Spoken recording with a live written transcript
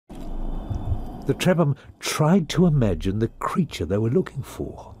The Trebhum tried to imagine the creature they were looking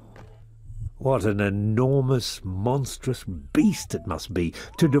for. What an enormous, monstrous beast it must be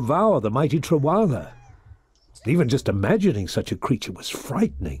to devour the mighty Trebhum. Even just imagining such a creature was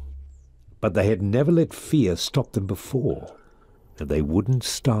frightening. But they had never let fear stop them before, and they wouldn't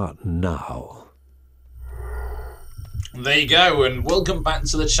start now. There you go, and welcome back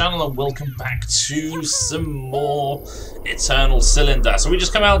to the channel, and welcome back to some more Eternal Cylinder. So we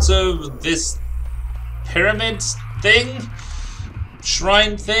just come out of this pyramid thing,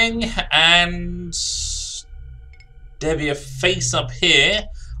 shrine thing, and there'll be a face up here.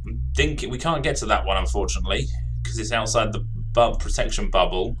 I'm thinking we can't get to that one, unfortunately, because it's outside the protection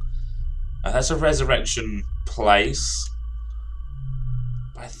bubble. That's a resurrection place.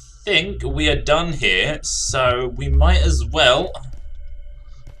 I think we are done here, so we might as well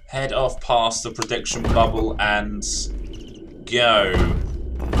head off past the protection bubble and go.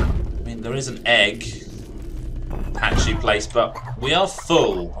 I mean, there is an egg patchy place, but we are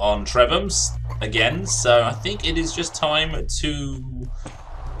full on Trebhums again, so I think it is just time to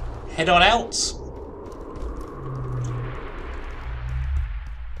head on out.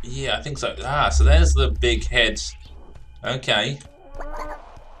 Yeah, I think so. So there's the big head. Okay.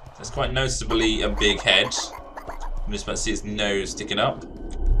 That's quite noticeably a big head. I'm just about to see its nose sticking up.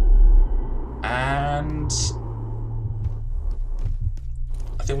 And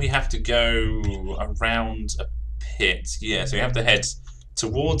I think we have to go around a pit. Yeah, so we have to head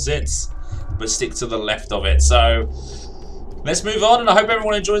towards it, but stick to the left of it. So let's move on, and I hope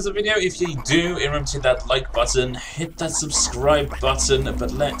everyone enjoys the video. If you do, remember to hit that like button, hit that subscribe button,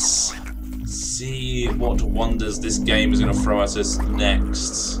 but let's see what wonders this game is going to throw at us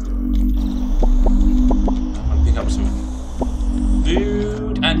next. I'm going to pick up some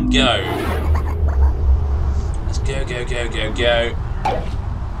food and go. Let's go, go, go, go, go.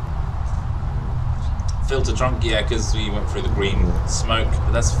 Filter trunk, yeah, because we went through the green smoke,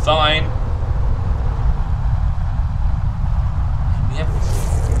 but that's fine.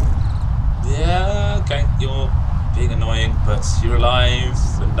 Yeah, okay, you're being annoying, but you're alive,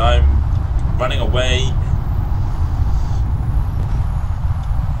 and I'm running away.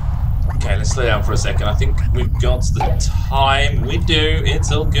 Okay, let's slow down for a second. I think we've got the time. We do,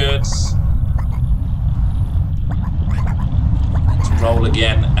 it's all good. Let's roll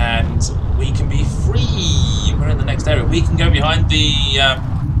again, and we can be free. We're in the next area. We can go behind the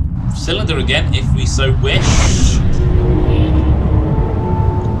cylinder again, if we so wish.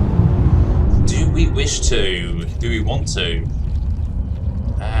 Do we wish to? Do we want to?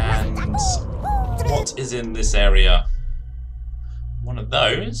 And what is in this area? One of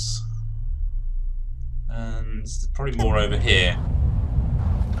those. And there's probably more over here.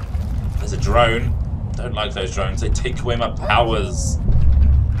 There's a drone. Don't like those drones. They take away my powers.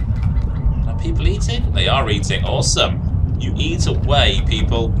 Are people eating? They are eating. Awesome. You eat away,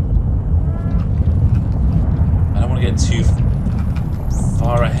 people. I don't want to get too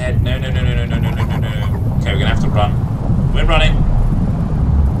far ahead. No, no, no, no, no, no, no, no, no, no. Okay, we're gonna have to run. We're running.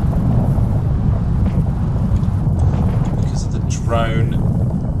 Because of the drone.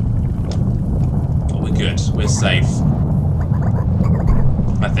 Oh, we're good. We're safe.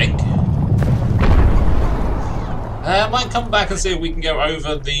 I think. I might come back and see if we can go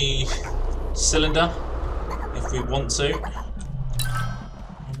over the cylinder. If we want to.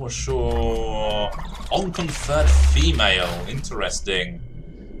 I'm not sure. Unconferred female. Interesting.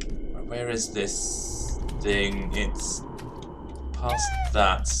 Where is this thing? It's past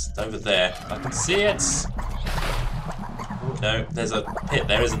that. It's over there. I can see it. Oh, no, there's a pit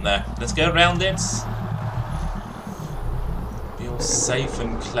there, isn't there? Let's go around it. Be all safe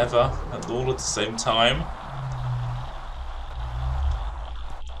and clever all at the same time.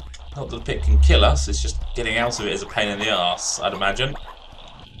 Not that the pit can kill us, it's just getting out of it is a pain in the arse, I'd imagine.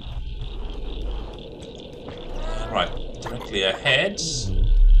 Right, directly ahead.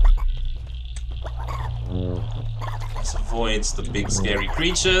 Let's avoid the big scary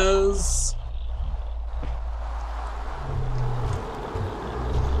creatures.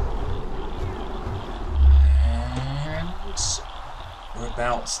 And we're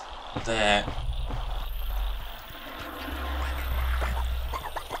about there.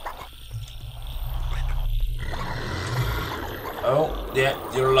 Oh, yeah,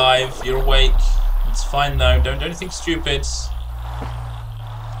 you're alive, you're awake. It's fine though, don't do anything stupid.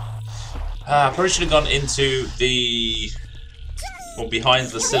 I probably should have gone into the... or behind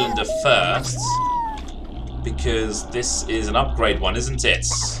the cylinder first. Because this is an upgrade one, isn't it?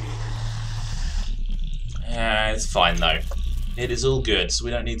 It's fine though. It is all good, so we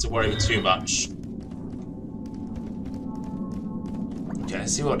don't need to worry too much. Okay,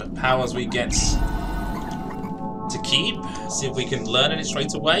 Let's see what powers we get to keep. See if we can learn it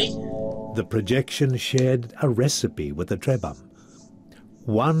straight away. The projection shared a recipe with the Trebhum,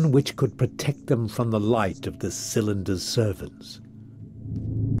 one which could protect them from the light of the cylinder's servants.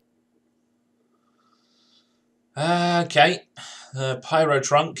 Okay, pyro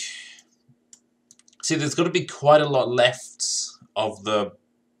trunk. See, there's got to be quite a lot left of the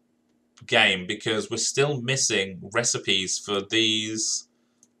game because we're still missing recipes for these.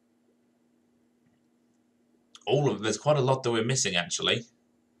 All of there's quite a lot that we're missing actually.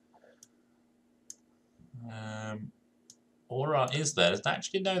 Or is there? There's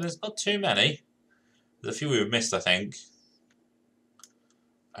actually no. There's not too many. There's a few we've missed, I think.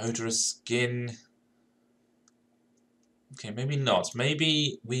 Odorous skin. Okay, maybe not.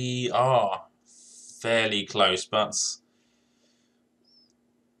 Maybe we are fairly close, but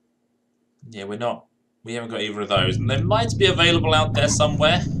yeah, we're not. We haven't got either of those. And they might be available out there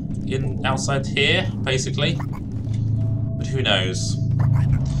somewhere, outside here, basically. But who knows?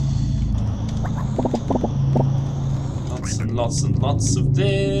 Lots and lots and lots of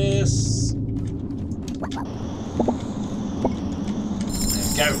this.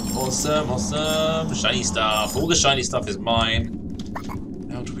 There we go. Awesome, awesome. Shiny stuff. All the shiny stuff is mine.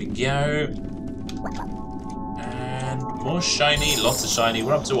 Out we go. And more shiny. Lots of shiny.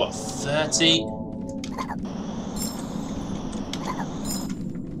 We're up to what? 30?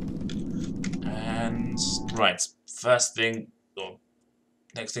 And right. First thing, or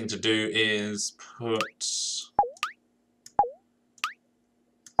next thing to do is put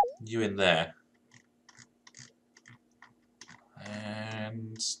you in there.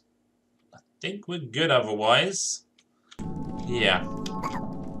 And I think we're good otherwise. Yeah.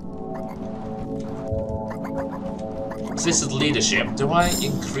 So this is leadership. Do I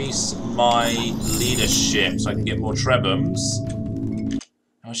increase my leadership so I can get more Trebhums?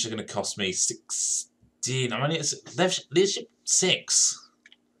 How much is it going to cost me? 16. I'm only at leadership 6.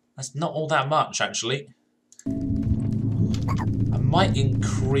 That's not all that much, actually. I might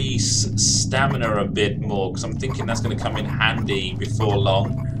increase stamina a bit more because I'm thinking that's going to come in handy before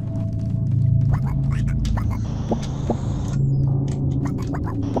long.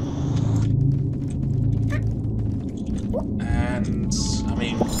 And I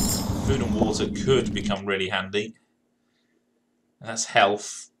mean, food and water could become really handy. And that's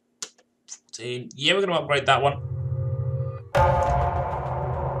health. 14. Yeah, we're going to upgrade that one.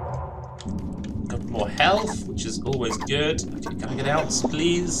 Got more health, which is always good. Okay, can I get out,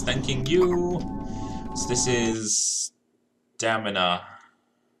 please? Thanking you. So this is stamina.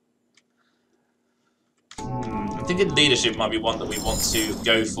 I'm thinking leadership might be one that we want to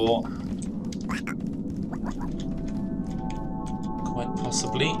go for. Quite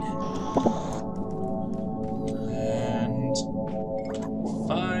possibly. And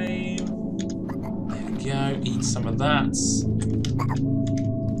 5. There we go. Eat some of that.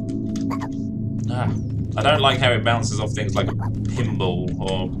 I don't like how it bounces off things like a pinball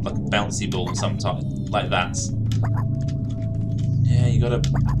or like a bouncy ball sometimes, like that. Yeah, you gotta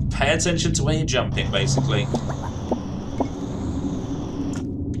pay attention to where you're jumping, basically.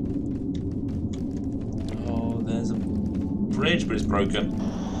 Oh, there's a bridge, but it's broken.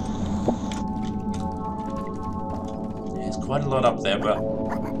 Yeah, there's quite a lot up there, but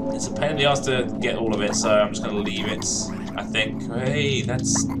it's a pain in the ass to get all of it, so I'm just gonna leave it, I think. Hey,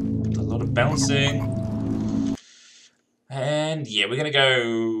 that's a lot of bouncing. And yeah, we're gonna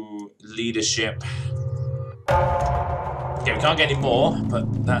go leadership. Okay, we can't get any more,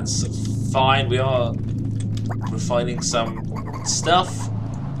 but that's fine. We are refining some stuff.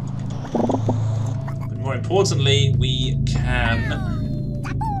 But more importantly, we can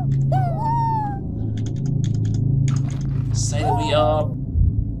say that we are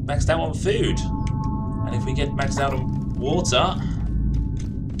maxed out on food. And if we get maxed out on water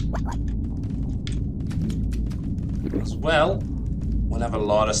as well, we'll have a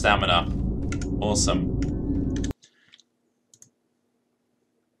lot of stamina. Awesome.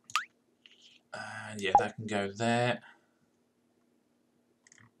 Yeah, that can go there.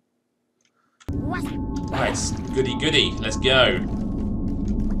 Right, goody goody, let's go.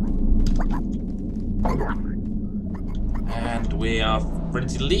 And we are ready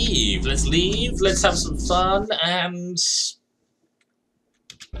to leave. Let's leave, let's have some fun, and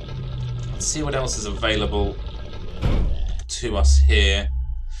let's see what else is available to us here.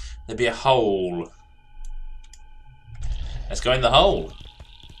 There'd be a hole. Let's go in the hole.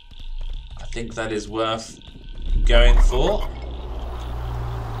 I think that is worth going for.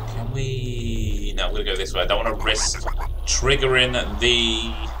 Can we... No, I'm going to go this way. I don't want to risk triggering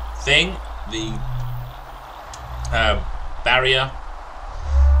the thing, the barrier.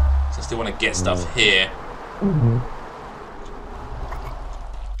 I still want to get stuff here. Mhm.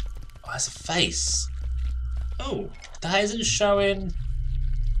 Oh, that's a face. Oh, that isn't showing.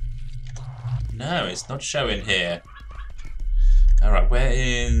 No, it's not showing here. Alright, where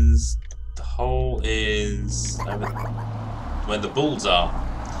is... The hole is over where the balls are.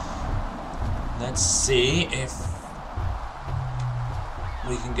 Let's see if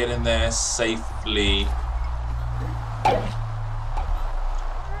we can get in there safely.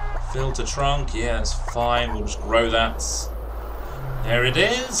 Filter trunk, yeah, that's fine. We'll just grow that. There it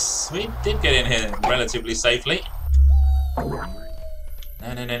is. We did get in here relatively safely.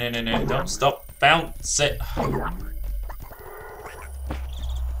 No, no, no, no, no, no. Don't stop. Bounce it.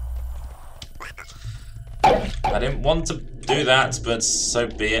 I didn't want to do that, but so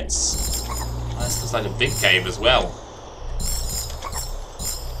be it. Oh, this looks like a big cave as well.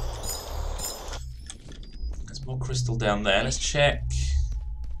 There's more crystal down there. Let's check.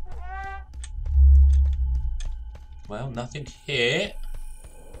 Well, nothing here.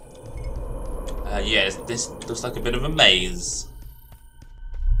 Yes, this looks like a bit of a maze.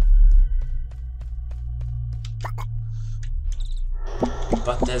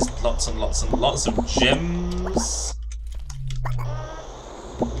 But there's lots and lots and lots of gems.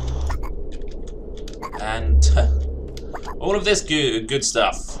 And all of this good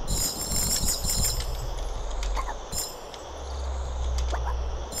stuff.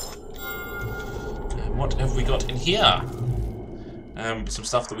 And what have we got in here? Some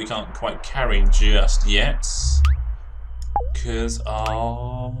stuff that we can't quite carry just yet. Because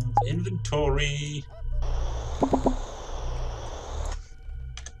of inventory.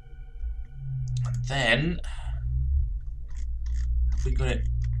 Then, have we got it?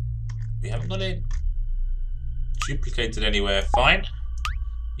 We haven't got it duplicated anywhere. Fine.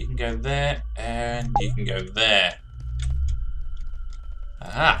 You can go there, and you can go there.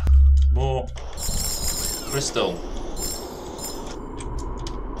 Aha! More crystal.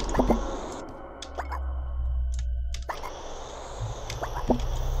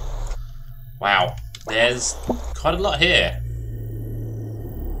 Wow, there's quite a lot here.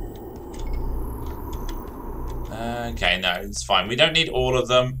 Okay, no, it's fine. We don't need all of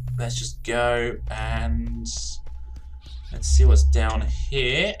them. Let's just go and let's see what's down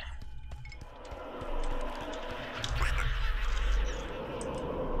here.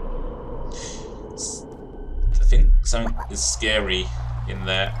 I think something is scary in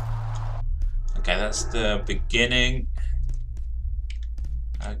there. Okay, that's the beginning.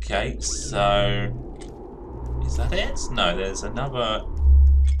 Okay, so is that it? No, there's another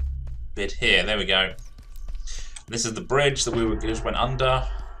bit here. There we go. This is the bridge that we just went under.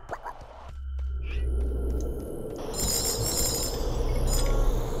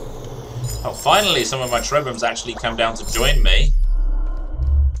 Oh, finally some of my Trebhums actually come down to join me.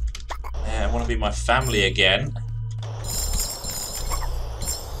 Yeah, I want to be my family again.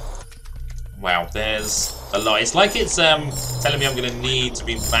 Wow, there's a lot. It's like it's telling me I'm going to need to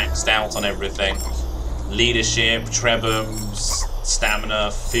be maxed out on everything. Leadership, Trebhums,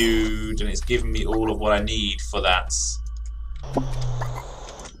 stamina, food, and it's giving me all of what I need for that.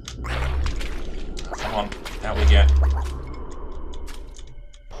 Come on, out we go.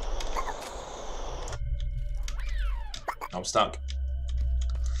 I'm stuck.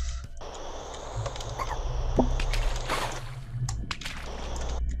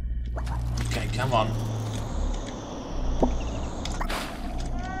 Okay, come on.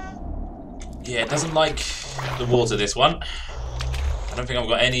 Yeah, it doesn't like the water, this one. I don't think I've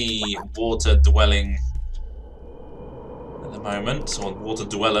got any water dwelling at the moment, or water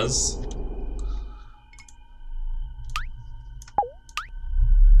dwellers.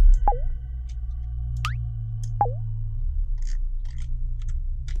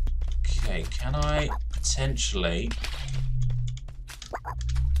 Okay, can I potentially...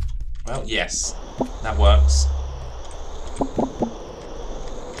 Well, yes, that works.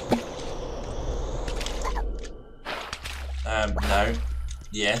 No.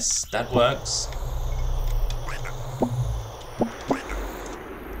 Yes, that works.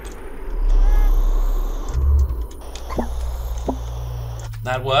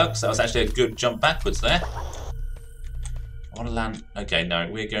 That works. That was actually a good jump backwards there. I want to land... Okay, no,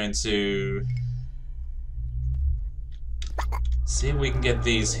 we're going to... see if we can get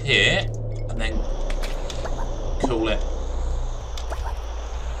these here, and then cool it.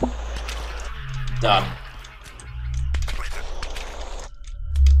 Done.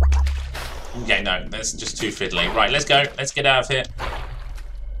 Okay, no, that's just too fiddly. Right, let's go. Let's get out of here.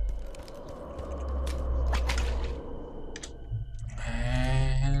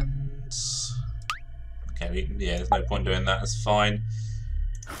 And... okay, yeah, there's no point doing that. That's fine.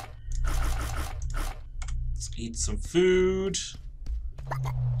 eat some food.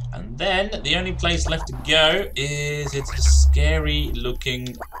 And then the only place left to go is it's a scary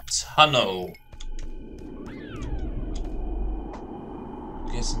looking tunnel.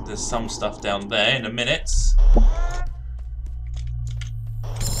 Guessing there's some stuff down there in a minute.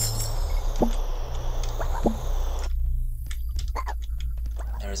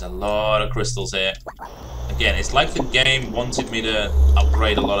 There is a lot of crystals here. Again, it's like the game wanted me to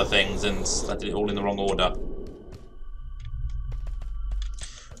upgrade a lot of things and I did it all in the wrong order.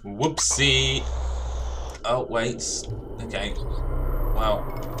 Whoopsie. Oh, wait. Okay. Well,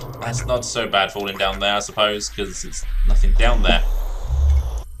 that's not so bad falling down there, I suppose, because it's nothing down there.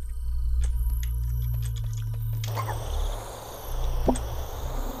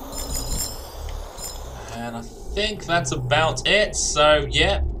 And I think that's about it. So,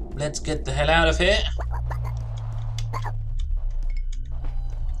 yeah, let's get the hell out of here.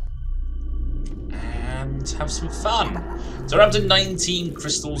 And have some fun. So we're up to 19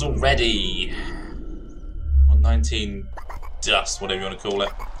 crystals already. Or 19 dust, whatever you want to call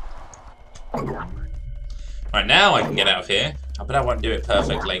it. Right, now I can get out of here. I bet I won't do it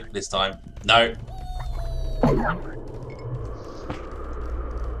perfectly this time. No.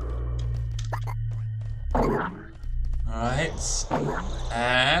 Alright.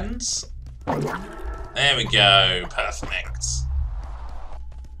 And there we go. Perfect.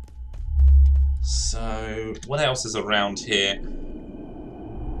 So, what else is around here?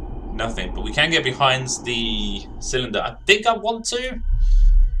 Nothing, but we can get behind the cylinder. I think I want to,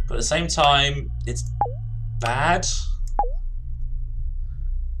 but at the same time, it's bad.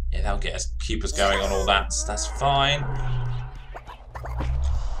 Yeah, that'll get us, keep us going on all that, so that's fine.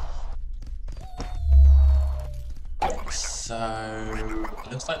 So,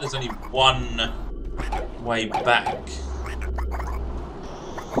 it looks like there's only one way back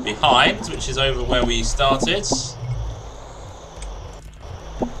behind, which is over where we started.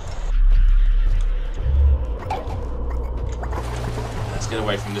 Let's get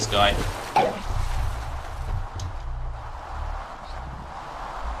away from this guy.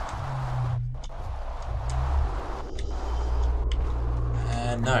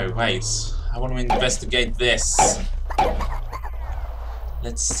 No, wait. I want to investigate this.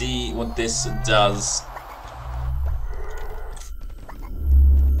 Let's see what this does.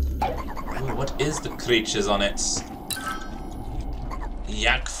 Ooh, what is the creatures on it?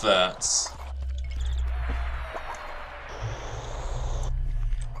 Yakfurts.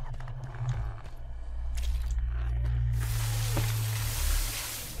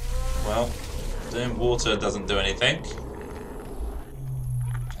 Well, doing water doesn't do anything.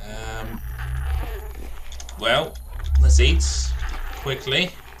 Well, let's eat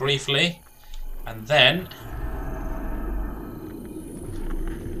quickly, briefly, and then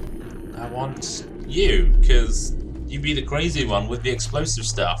I want you, because you be the crazy one with the explosive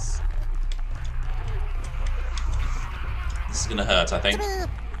stuff. This is gonna hurt, I think.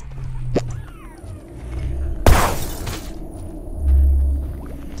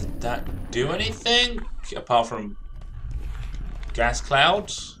 Did that do anything apart from gas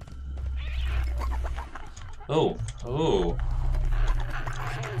cloud? Oh, oh.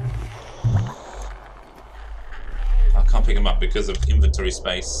 I can't pick him up because of inventory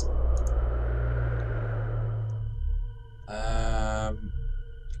space. I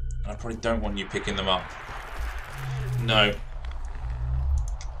probably don't want you picking them up. No.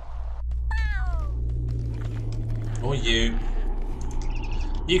 Or you.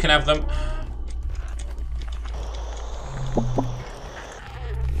 You can have them.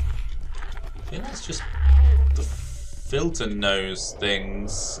 I think that's just the filter nose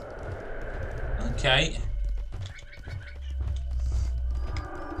things. Okay.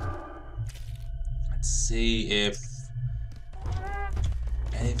 Let's see if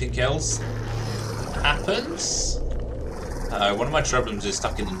anything else happens. Uh-oh, one of my Trebhums is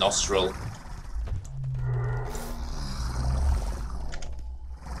stuck in the nostril.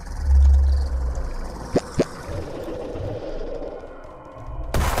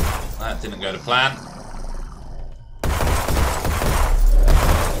 That didn't go to plan.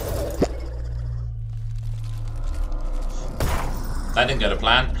 That didn't go to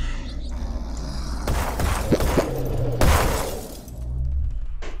plan.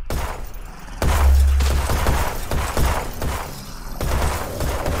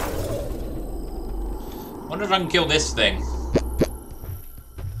 Wonder if I can kill this thing.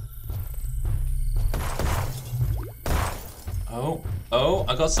 Oh,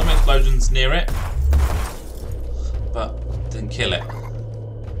 I got some explosions near it, but didn't kill it.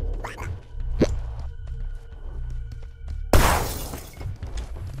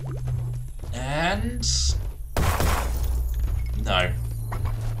 And No.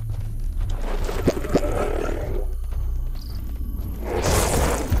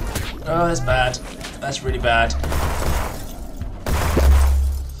 Oh, that's bad. That's really bad.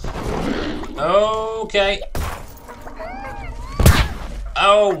 Okay.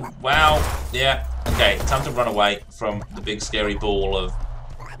 Oh, wow. Yeah. Okay, time to run away from the big scary ball of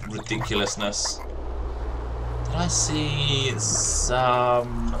ridiculousness. Did I see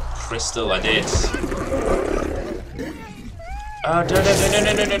some crystal? I did. Oh, no.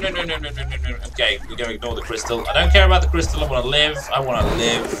 Okay, we're going to ignore the crystal. I don't care about the crystal. I want to live. I want to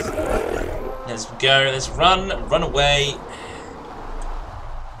live. Let's go. Let's run. Run away.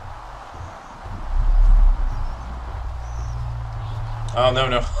 Oh,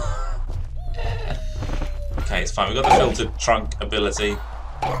 no. Okay, it's fine. We've got the filtered trunk ability.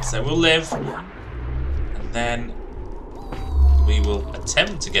 So we'll live. And then we will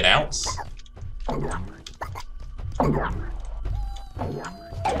attempt to get out.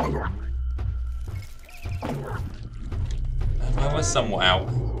 Well, we're somewhat out.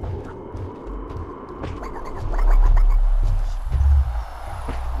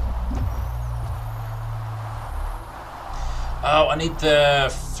 Oh, I need the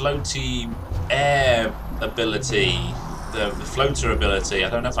floaty air ability, the floater ability. I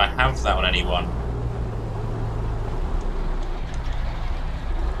don't know if I have that on anyone.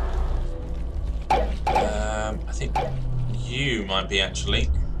 I think you might be actually.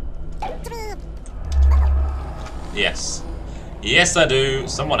 Yes. Yes, I do.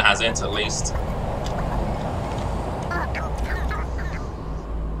 Someone has it, at least.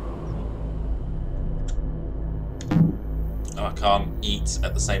 Oh, I can't eat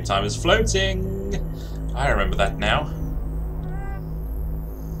at the same time as floating. I remember that now.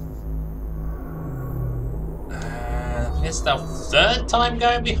 I think it's the third time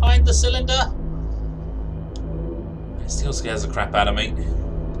going behind the cylinder. It still scares the crap out of me.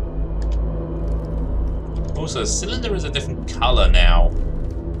 Also, the cylinder is a different colour now.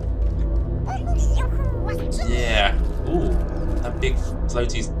 Yeah. Ooh, that big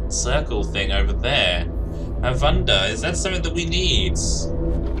floaty circle thing over there. I wonder, is that something that we need?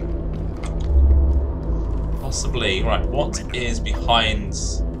 Possibly. Right, what is behind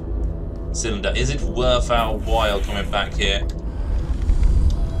cylinder? Is it worth our while coming back here?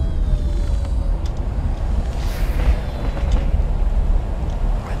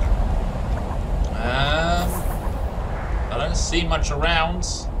 I don't see much around.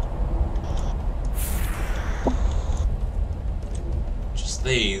 Just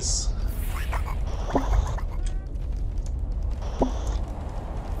these.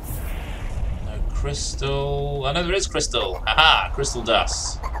 No crystal. I know there is crystal. Haha, crystal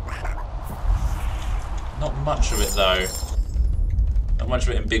dust. Not much of it though. Not much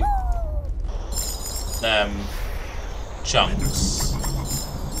of it in big chunks.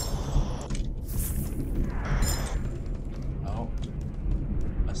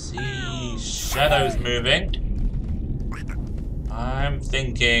 Shadows moving. I'm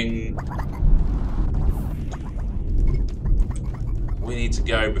thinking we need to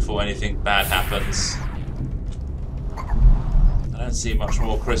go before anything bad happens. I don't see much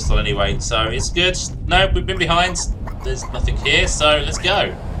more crystal anyway, so it's good. No, we've been behind. There's nothing here, so let's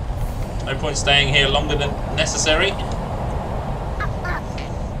go. No point staying here longer than necessary.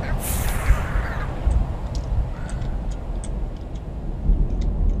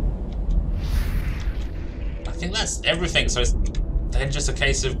 I think that's everything, so it's then just a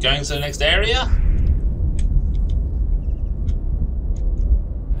case of going to the next area.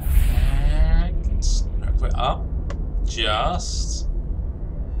 And we're up. Just.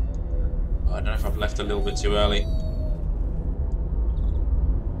 Oh, I don't know if I've left a little bit too early.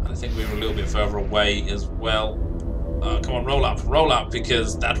 I think we were a little bit further away as well. Come on, roll up,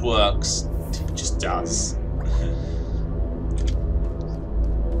 because that works. It just does.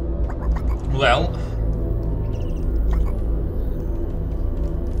 Well.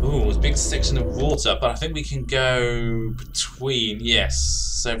 Ooh, it's a big section of water, but I think we can go between, yes.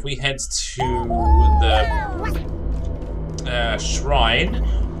 So if we head to the shrine,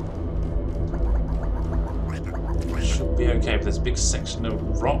 should be okay, but there's a big section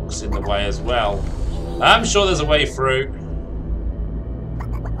of rocks in the way as well. I'm sure there's a way through.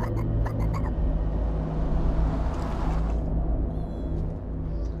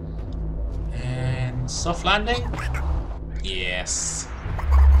 And soft landing? Yes.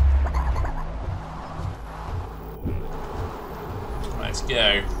 Let's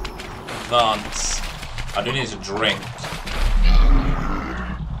go. Advance. I do need to drink.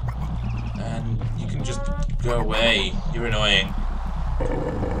 And you can just go away. You're annoying.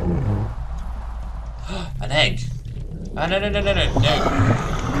 An egg. Ah, no, no, no, no, no,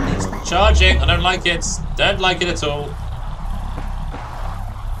 no. He's charging. I don't like it. Don't like it at all.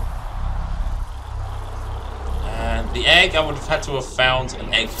 And the egg, I would have had to have found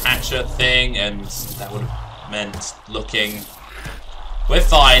an egg hatcher thing, and that would have meant looking. We're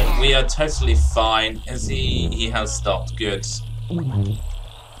fine. We are totally fine. As he has stopped. Good.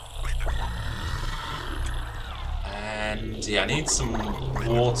 And yeah, I need some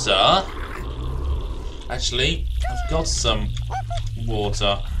water. Actually, I've got some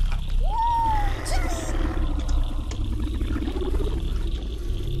water.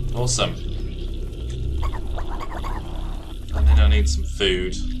 Awesome. And then I need some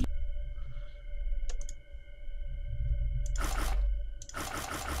food.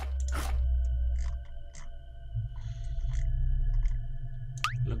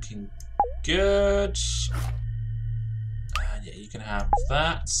 Looking good. And yeah, you can have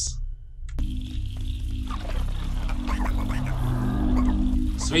that.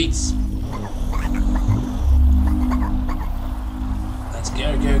 Sweet. Let's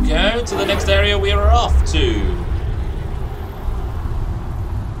go, go, go to the next area we are off to.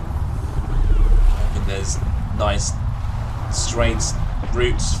 Hoping there's nice straight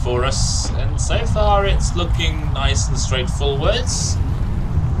routes for us, and so far it's looking nice and straightforward. It's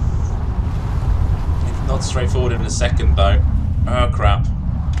not straightforward in a second though. Oh crap.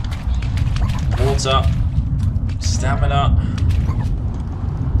 Water. Stamina.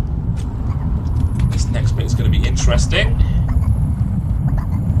 This next bit is going to be interesting.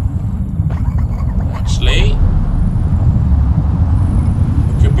 Actually,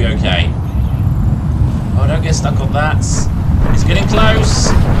 it could be okay. Oh, don't get stuck on that. It's getting close.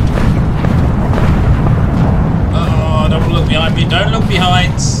 Oh, don't look behind me. Don't look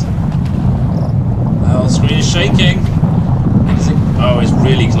behind. Oh, the screen is shaking. Oh, it's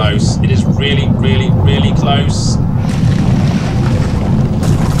really close. It is really, really, really close.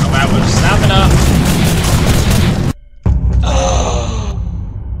 I'm out of stamina. Oh.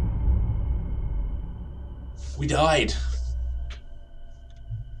 We died.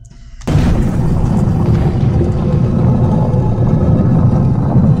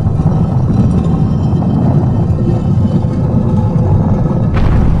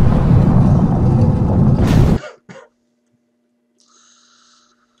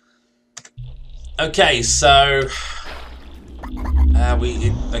 Okay, so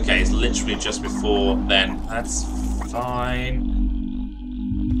okay, it's literally just before then. That's fine.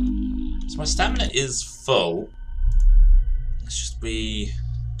 So my stamina is full. It's just we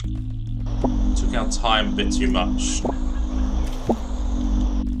took our time a bit too much.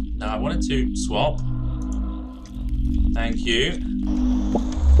 Now I wanted to swap. Thank you.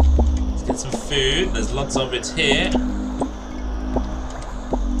 Let's get some food. There's lots of it here.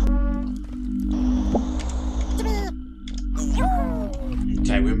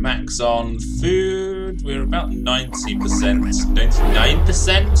 Okay, we're max on food. We're about 90%,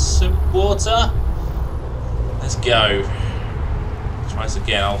 99% of water. Let's go. Try this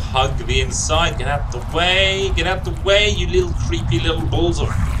again. I'll hug the inside. Get out the way. Get out the way, you little creepy little balls of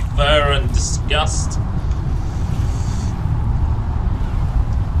fur and disgust.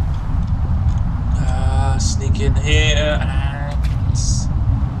 Sneak in here and...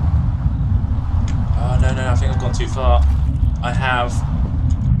 Oh, no, no, I think I've gone too far. I have...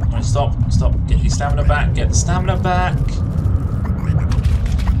 Right, stop, stop. Get your stamina back. Get the stamina back.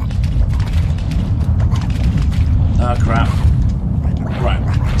 Oh, crap. Right,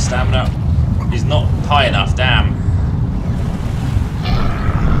 stamina is not high enough, damn.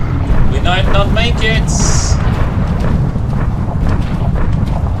 We might not make it.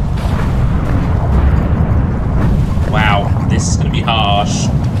 Wow, this is going to be harsh.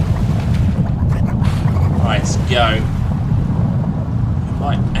 Right, let's go. We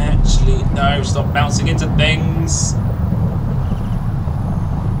might actually... No, stop bouncing into things.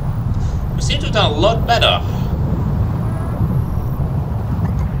 We seem to have done a lot better.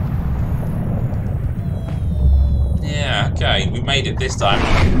 Yeah, okay, we made it this time.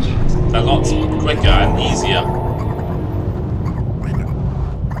 A lot quicker and easier.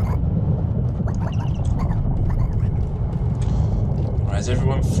 Right, is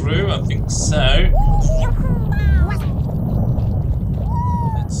everyone through? I think so.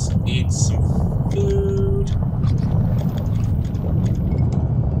 Let's eat some food.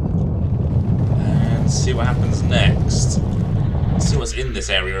 And see what happens next. Let's see what's in this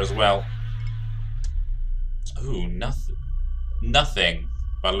area as well. Ooh, nothing. Nothing,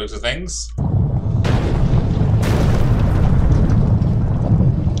 by the looks of things.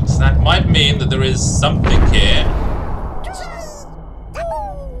 So that might mean that there is something here.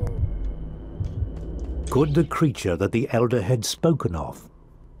 Could the creature that the elder had spoken of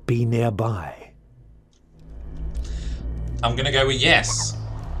be nearby? I'm gonna go with yes.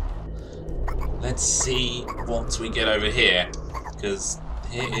 Let's see what we get over here, because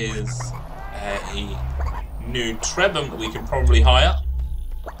here is a new Trebhum that we can probably hire.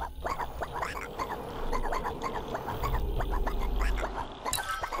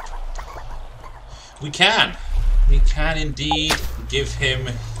 We can indeed give him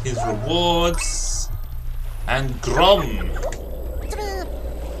his rewards. And Grom.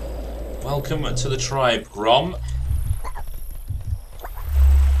 Welcome to the tribe, Grom.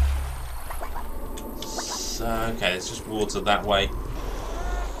 So, okay, let's just water that way.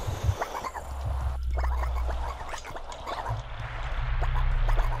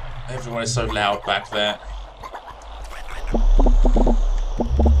 Everyone is so loud back there.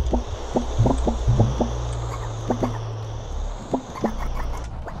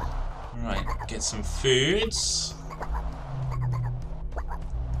 Right, get some foods.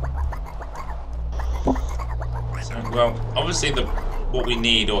 So, well, obviously what we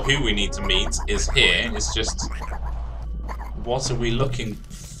need, or who we need to meet, is here. It's just, what are we looking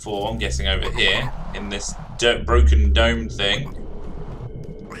for? I'm guessing over here, in this broken dome thing.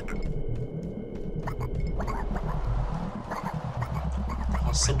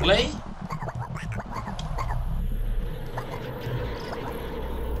 Possibly?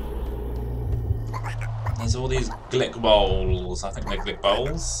 There's all these glick bowls. I think they're glick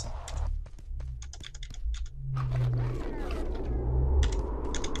bowls.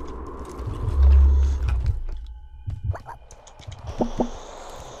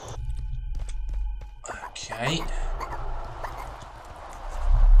 Okay.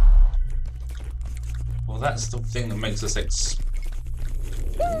 Well, that's the thing that makes us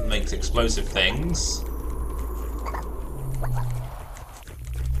makes explosive things.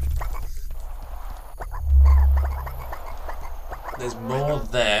 There's more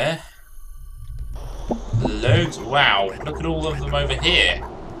there. Loads. Wow, look at all of them over here.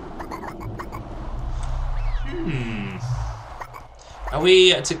 Are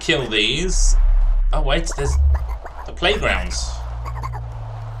we to kill these? Oh wait, there's the playgrounds.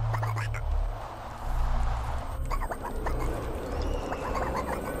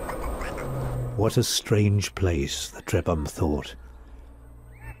 What a strange place, the Trebhum thought.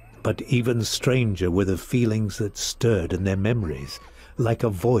 But even stranger were the feelings that stirred in their memories, like a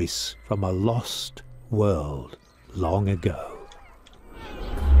voice from a lost world long ago.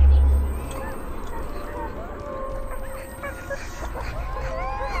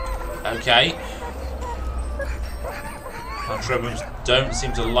 Okay. Our Trebhums don't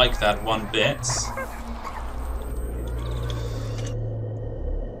seem to like that one bit.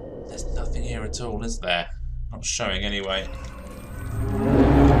 There's nothing here at all, is there? Not showing anyway.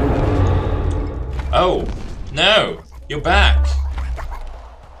 Oh, no! You're back!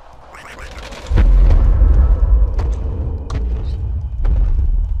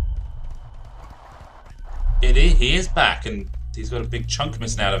 He is back, and he's got a big chunk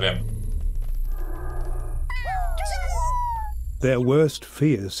missing out of him. Their worst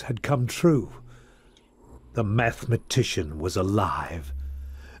fears had come true. The mathematician was alive,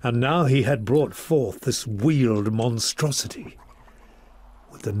 and now he had brought forth this wheeled monstrosity.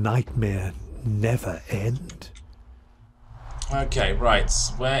 Would the nightmare never end? Okay, right.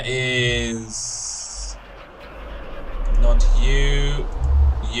 Where is... Not you.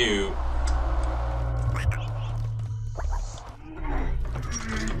 You.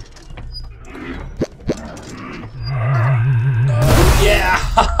 Oh, yeah!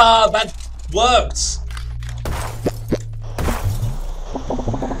 That worked!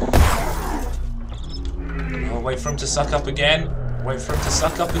 Oh, wait for him to suck up again. Wait for him to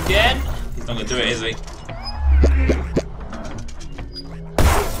suck up again. He's not going to do it, is he?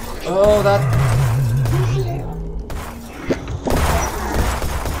 Oh, that...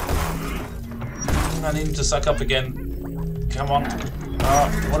 I need him to suck up again. Come on. Oh,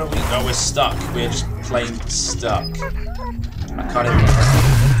 what are we... Oh, we're stuck. We're just plain stuck. I can't even...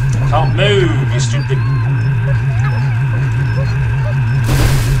 I can't move, you stupid...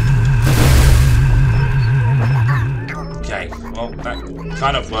 Okay, well, that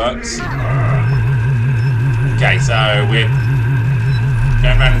kind of works. Okay, so we're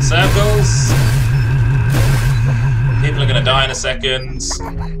going around in circles. People are going to die in a second.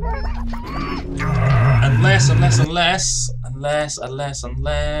 Unless...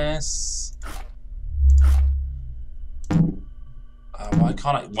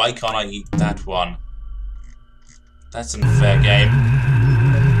 why can't I eat that one? That's an unfair game.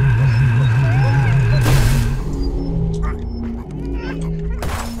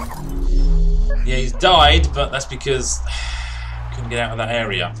 Yeah, he's died, but that's because I couldn't get out of that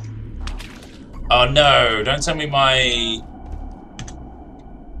area. Oh no, don't tell me my...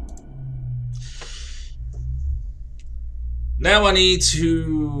 Now I need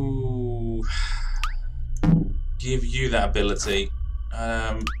to give you that ability.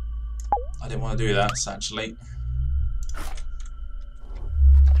 I didn't want to do that, actually.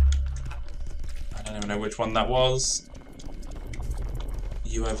 I don't even know which one that was.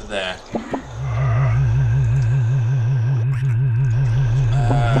 You over there.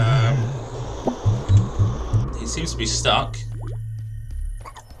 He seems to be stuck.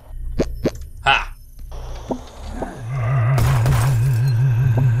 Ha!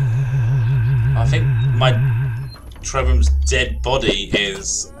 I think my Trebhum's dead body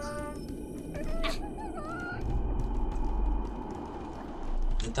is...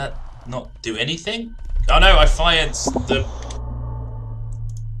 Did that not do anything? Oh no, I fired the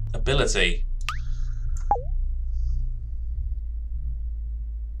ability.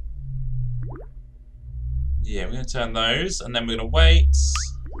 Yeah, we're going to turn those, and then we're going to wait.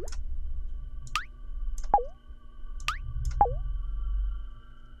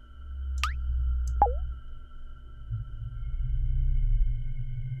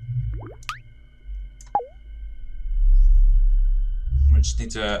 We just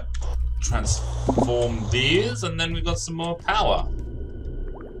need to transform these, and then we've got some more power.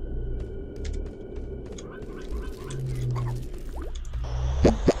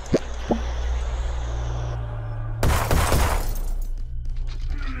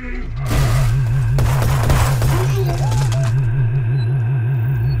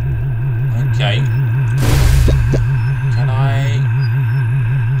 Okay. Can I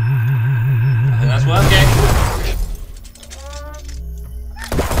think that's working.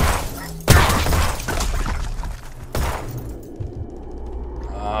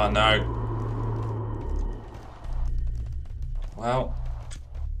 Oh no. Well,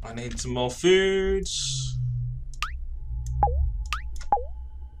 I need some more food.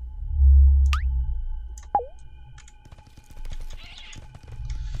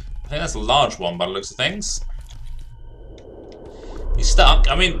 I think that's a large one by the looks of things. He's stuck.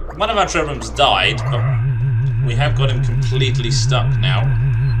 I mean, one of our Trebhums died, but we have got him completely stuck now.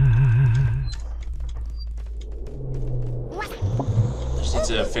 Just need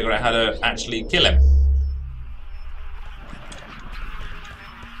to figure out how to actually kill him.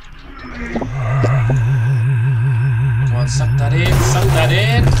 Come on, suck that in, suck that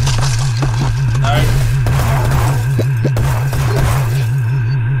in. No.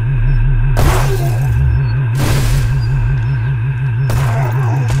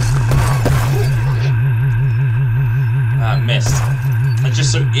 Missed. They're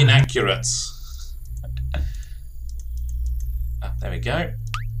just so inaccurate. There we go.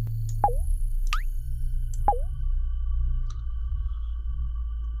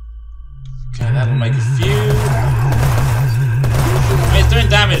 Okay, that'll make a few. I mean, it's doing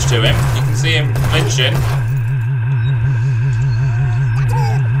damage to him. You can see him flinching.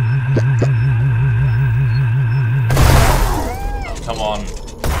 Oh, come on.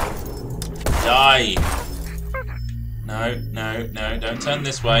 Die. No, no, no, don't turn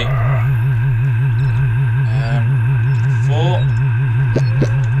this way. 4.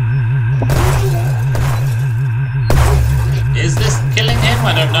 Is this killing him?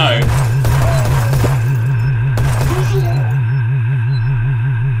 I don't know.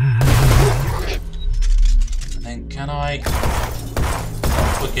 And then can I...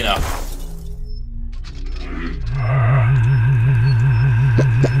 Not quick enough.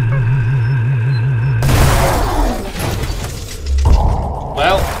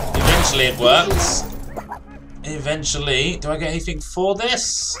 Well, eventually it works. Eventually, do I get anything for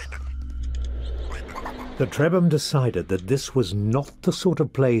this? The Trebhum decided that this was not the sort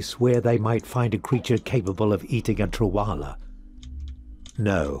of place where they might find a creature capable of eating a Trewala.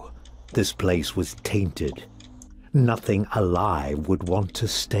 No, this place was tainted. Nothing alive would want to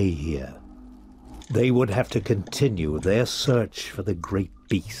stay here. They would have to continue their search for the great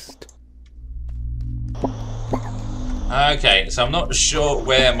beast. Okay, so I'm not sure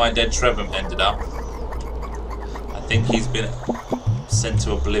where my dead Trebhum ended up. I think he's been sent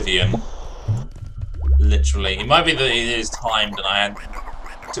to oblivion. Literally. It might be that it is timed and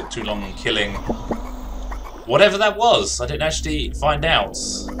took too long in killing whatever that was. I didn't actually find out.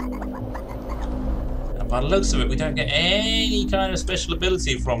 And by the looks of it, we don't get any kind of special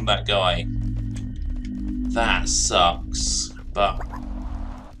ability from that guy. That sucks. But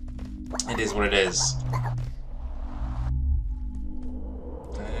it is what it is.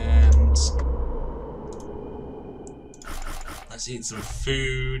 Let's eat some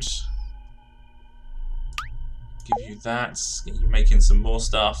food. give you that. Get you making some more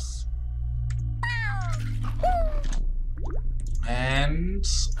stuff. And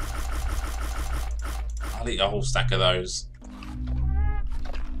I'll eat a whole stack of those.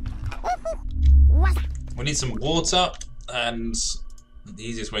 We need some water, and the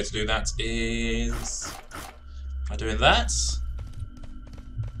easiest way to do that is by doing that.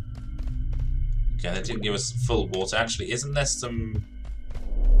 Okay, they didn't give us full water. Actually, isn't there some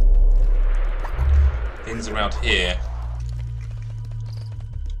things around here?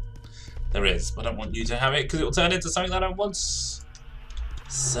 There is, but I don't want you to have it because it will turn into something that I don't want.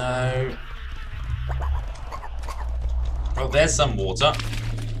 So, well, there's some water.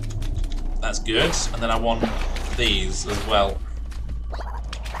 That's good. And then I want these as well.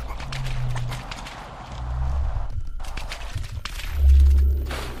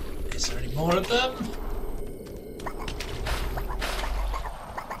 Is there any more of them?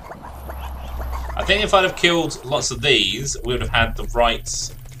 I think if I'd have killed lots of these, we would have had the right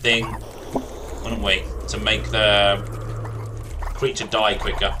thing, wouldn't we, to make the creature die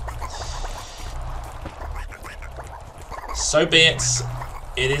quicker. So be it.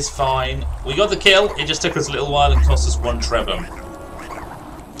 It is fine. We got the kill. It just took us a little while and cost us 1 Trebhum.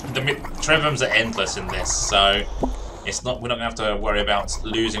 The Trebhums are endless in this, so it's not. We're not going to have to worry about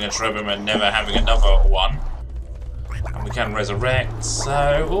losing a Trebhum and never having another one. And we can resurrect,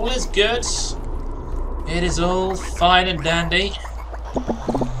 so all is good. It is all fine and dandy.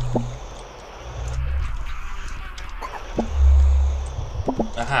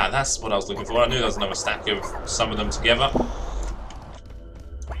 Aha, that's what I was looking for. I knew there was another stack of some of them together.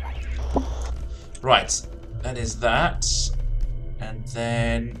 Right, that is that. And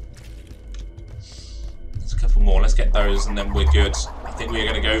then there's a couple more. Let's get those and then we're good. I think we're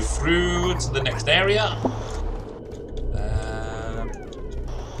going to go through to the next area.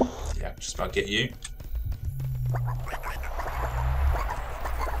 Yeah, just about get you.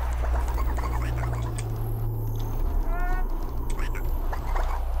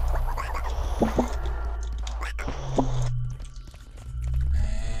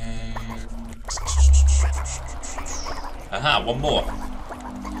 Aha, one more.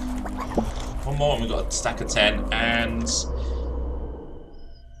 One more and we've got a stack of 10 and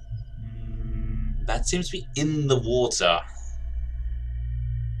that seems to be in the water.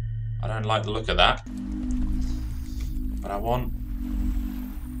 I don't like the look of that. But I want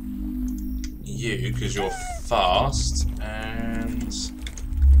you because you're fast and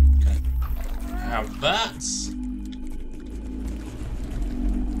have that.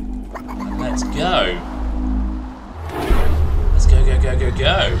 And let's go. Let's go, go, go, go,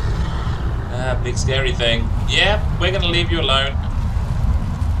 go. Big scary thing. Yeah, we're gonna leave you alone.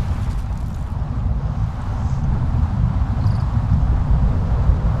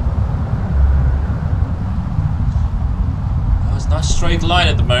 Oh, it's a nice straight line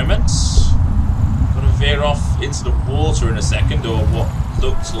at the moment. Gotta veer off into the water in a second, or what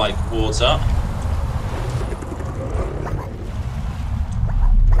looked like water.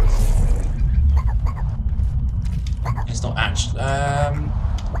 It's not actually.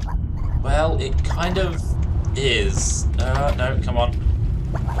 Well, it kind of is. No, come on.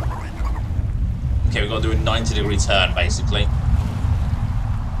 Okay, we've got to do a 90-degree turn, basically.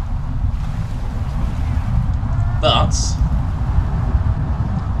 But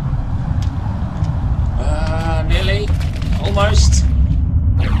nearly, almost,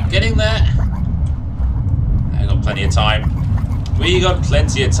 getting there. I got plenty of time. We got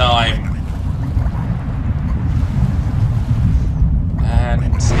plenty of time.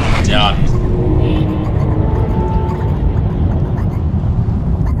 And done.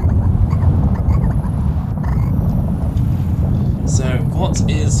 So what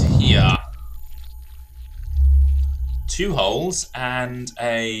is here? 2 holes and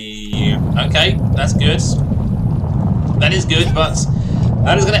a... Okay, that's good. That is good, but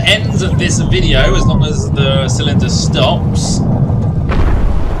that is going to end this video as long as the cylinder stops.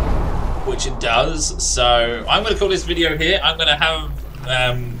 Which it does. So I'm going to call this video here. I'm going to have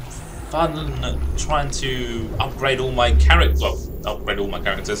fun trying to upgrade all my characters. Well, upgrade all my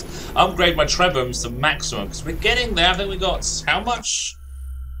characters. Upgrade my Trebhums to maximum because we're getting there. I think we got how much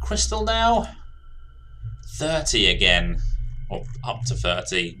crystal now? 30 again, or up to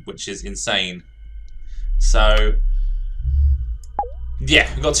 30, which is insane. So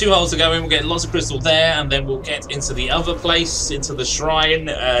yeah, we've got 2 holes to go in. We'll get lots of crystal there, and then we'll get into the other place, into the shrine,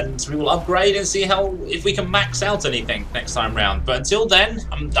 and we will upgrade and see if we can max out anything next time round. But until then,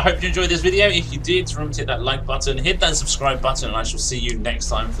 I hope you enjoyed this video. If you did, remember to hit that like button, hit that subscribe button, and I shall see you next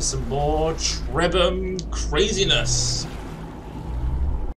time for some more Trebhum craziness.